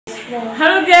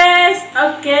Halo guys,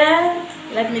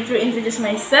 let me introduce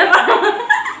myself.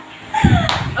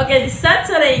 Di saat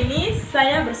sore ini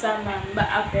saya bersama Mbak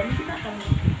Aven, kita akan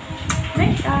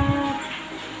make up.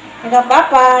 Make up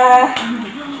apa?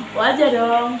 Wajah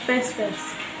dong, face.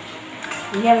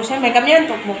 Iya, maksudnya make upnya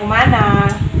untuk mau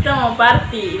kemana? Kita mau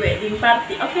party, wedding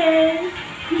party, oke.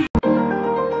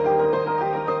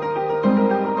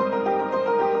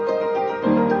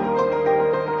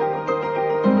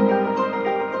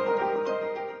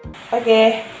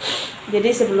 Oke, jadi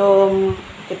sebelum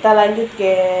kita lanjut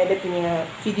ke dia punya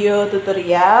video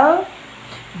tutorial,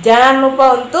 jangan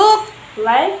lupa untuk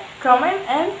Like, comment,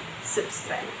 and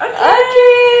subscribe. Oke,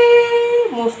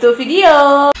 move to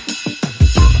video.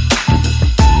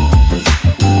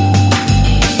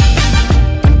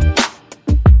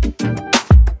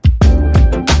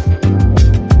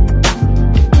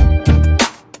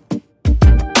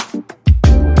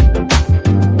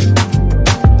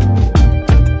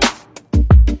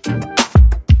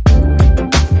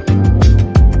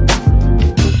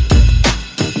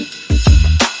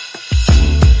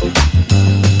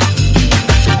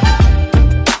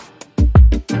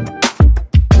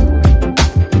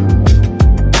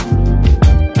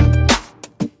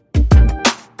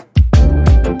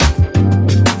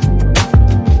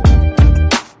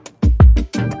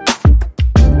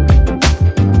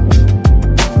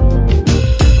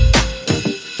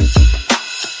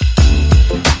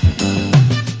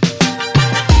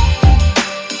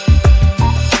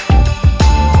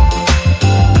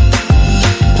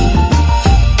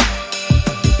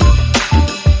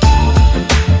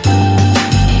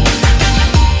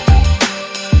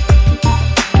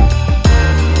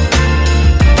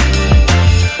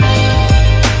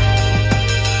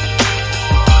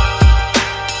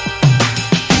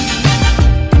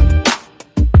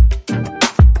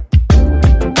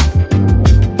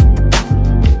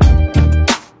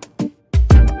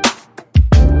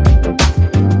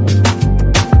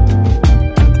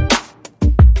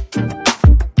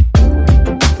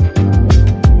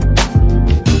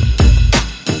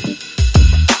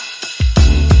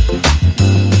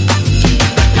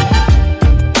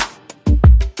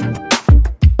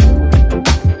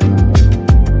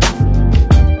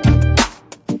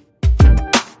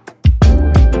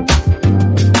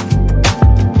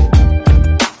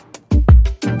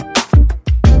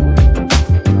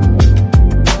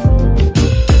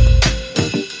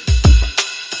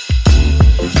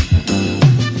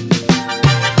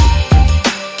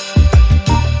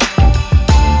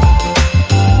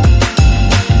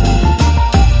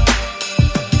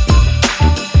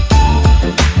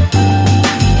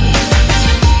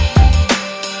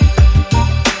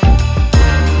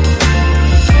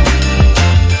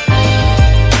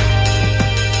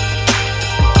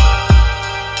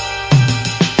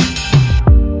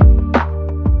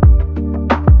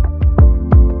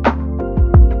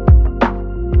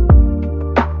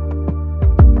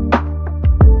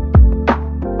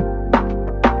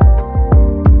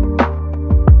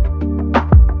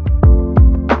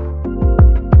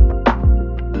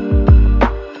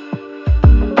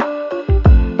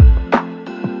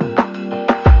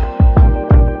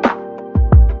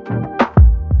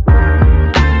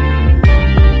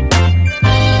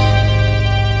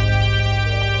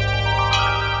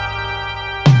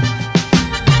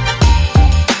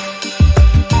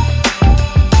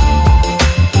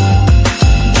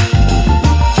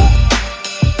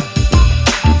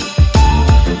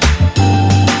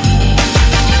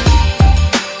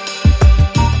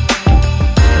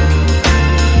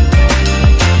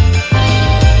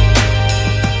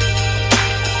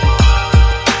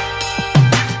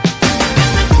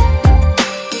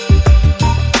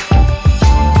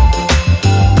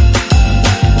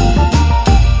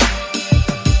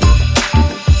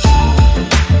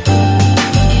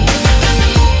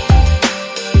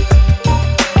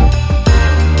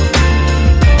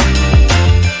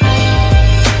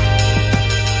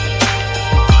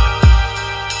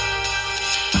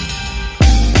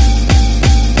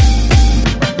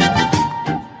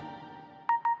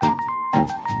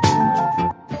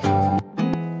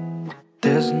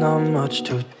 There's not much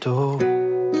to do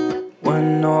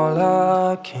when all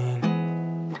I can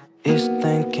is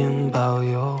thinking about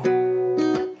you.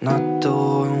 Not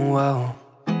doing well,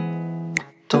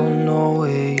 don't know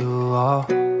where you are,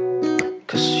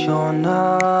 'cause you're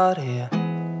not here.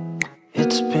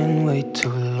 It's been way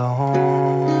too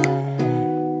long.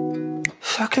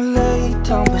 If I could lay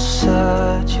down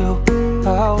beside you,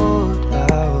 I would.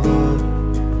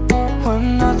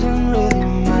 When nothing really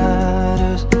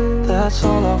matters, that's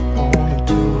all I wanna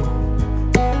do.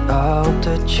 I hope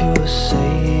that you are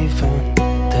safe and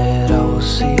that I will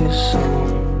see you soon.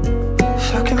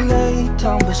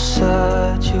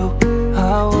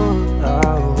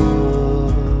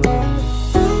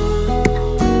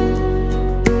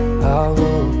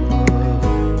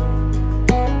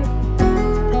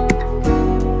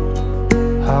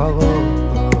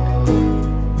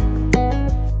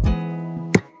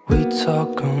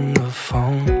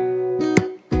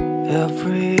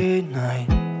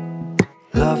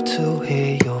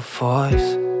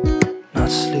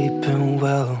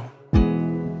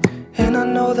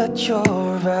 that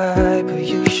you're right, but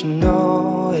you should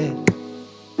know it.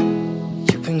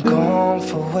 You've been gone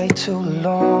for way too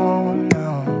long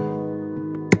now.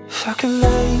 If I could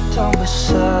lay down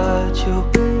beside you,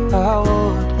 I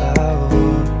would.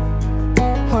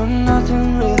 When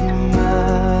nothing really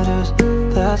matters,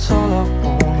 that's all I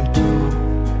wanna do.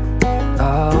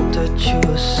 I hope that you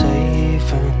are safe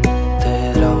and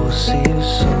that I will see you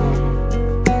soon.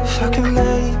 If I could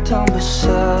lay down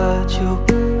beside you,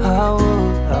 I would.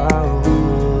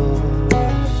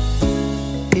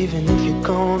 Even if you're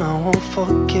gone, I won't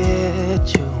forget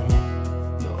you.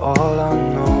 You're all I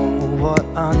know, what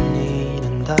I need,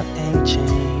 and that ain't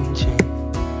changing.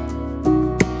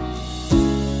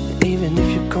 And even if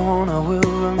you're gone, I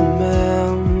will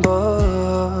remember.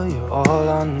 You're all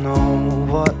I know,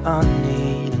 what I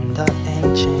need, and that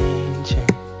ain't changing.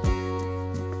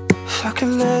 If I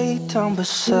could lay down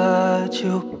beside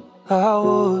you, I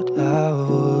would.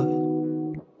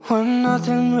 When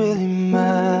nothing really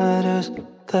matters,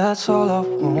 that's all I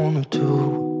wanna do.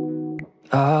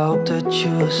 I hope that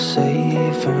you are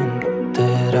safe and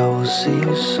that I will see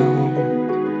you soon.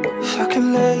 If I could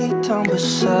lay down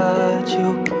beside you,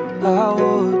 I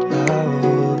would.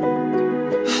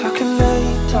 If I could lay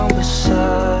down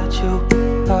beside you,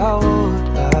 I would.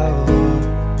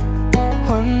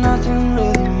 When nothing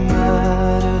really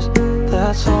matters,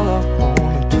 that's all I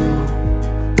wanna do.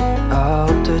 I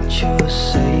hope that you are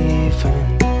safe and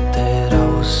that I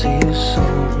will see you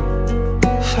soon.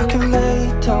 If I could lay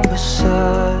down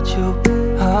beside you,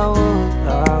 I would.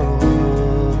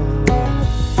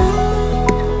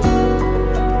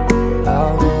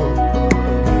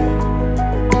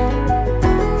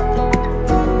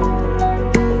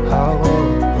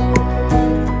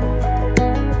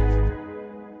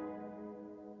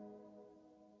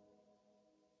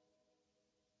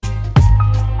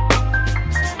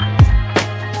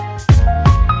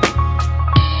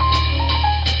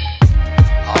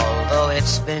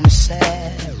 It's been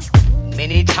said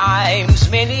many times,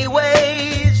 many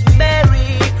ways,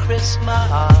 Merry Christmas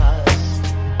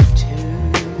to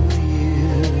you.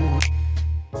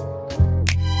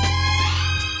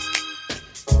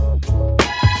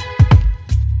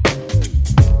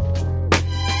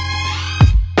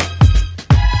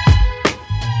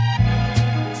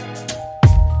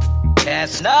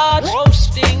 Chestnuts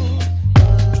roasting,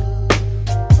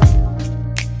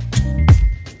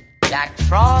 Jack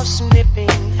Frost nipping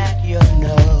at your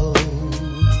nose.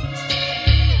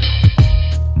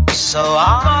 So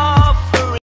I'm